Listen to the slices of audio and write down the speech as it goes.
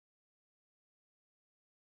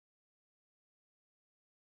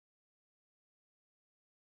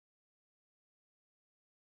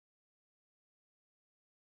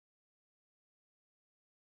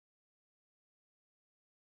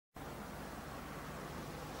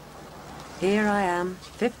Here I am,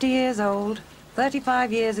 50 years old,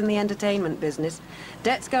 35 years in the entertainment business,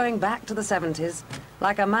 debts going back to the 70s,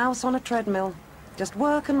 like a mouse on a treadmill. Just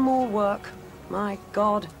work and more work. My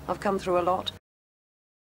God, I've come through a lot.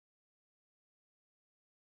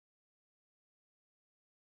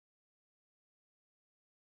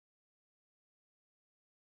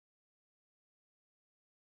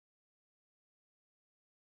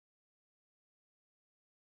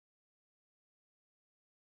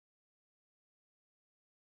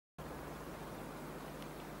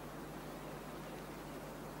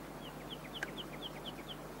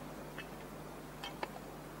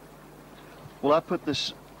 Well, I put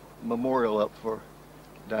this memorial up for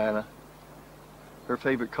Diana. Her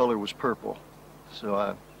favorite color was purple, so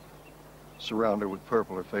I surround her with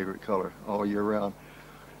purple, her favorite color, all year round.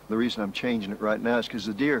 The reason I'm changing it right now is because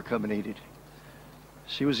the deer come and eat it.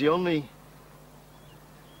 She was the only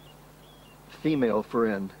female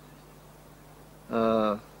friend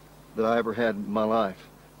that I ever had in my life.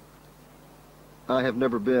 I have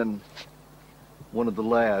never been one of the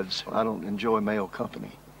lads. I don't enjoy male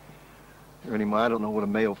company. Or anymore, I don't know what a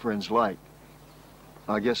male friend's like.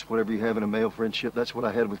 I guess whatever you have in a male friendship, that's what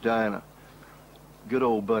I had with Diana. Good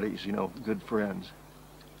old buddies, you know, good friends.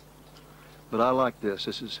 But I like this.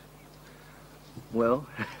 This is, well,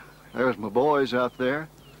 there's my boys out there.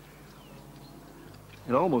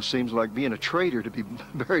 It almost seems like being a traitor to be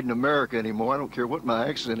buried in America anymore. I don't care what my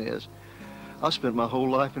accent is. I spent my whole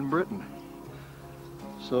life in Britain.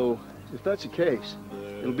 So, if that's the case,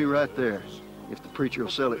 it'll be right there, if the preacher will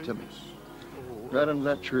sell it to me. Right under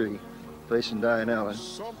that tree, facing Diane Allen.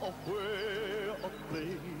 So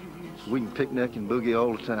we can picnic and boogie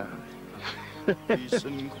all the time. Peace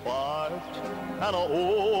and quiet and an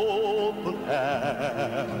open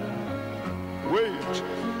air. Wait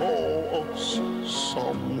for us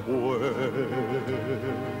somewhere.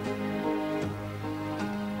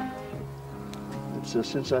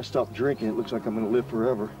 Since I stopped drinking, it looks like I'm going to live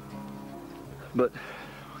forever. But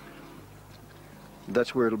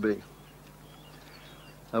that's where it'll be.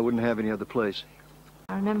 I wouldn't have any other place.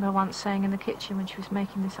 I remember her once saying in the kitchen when she was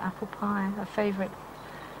making this apple pie, her favourite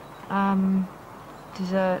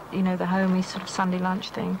dessert, you know, the homey sort of Sunday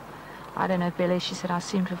lunch thing. I don't know, Billie, she said, I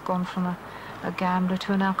seem to have gone from a gambler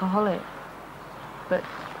to an alcoholic. But,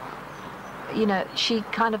 you know, she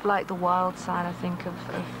kind of liked the wild side, I think, of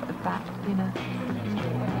that, you know.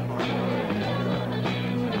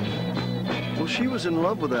 Well, she was in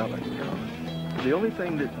love with Alan. The only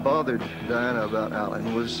thing that bothered Diana about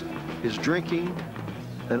Alan was his drinking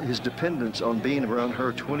and his dependence on being around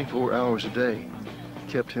her 24 hours a day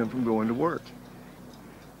kept him from going to work.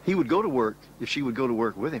 He would go to work if she would go to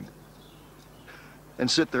work with him and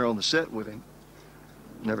sit there on the set with him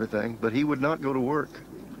and everything, but he would not go to work.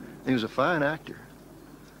 He was a fine actor,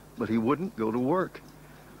 but he wouldn't go to work.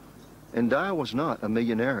 And Di was not a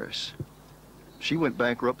millionairess. She went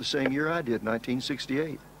bankrupt the same year I did,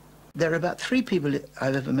 1968. There are about 3 people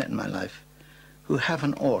I've ever met in my life who have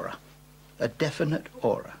an aura, a definite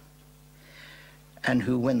aura, and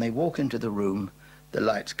who, when they walk into the room, the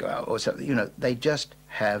lights go out or something, you know, they just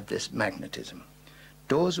have this magnetism.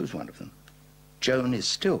 Dors was one of them. Joan is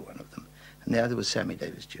still one of them. And the other was Sammy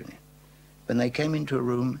Davis Jr. When they came into a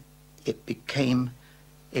room, it became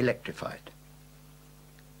electrified.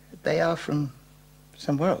 They are from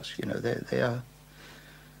somewhere else, you know,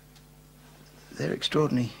 they're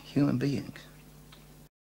extraordinary human beings.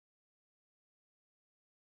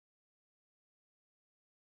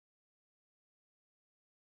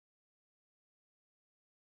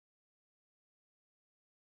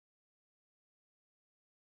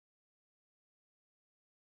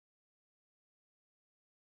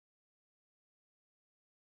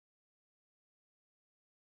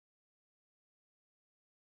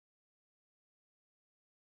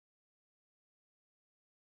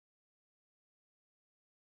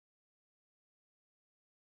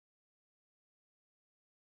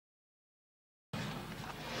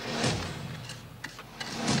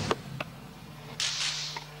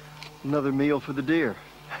 Another meal for the deer.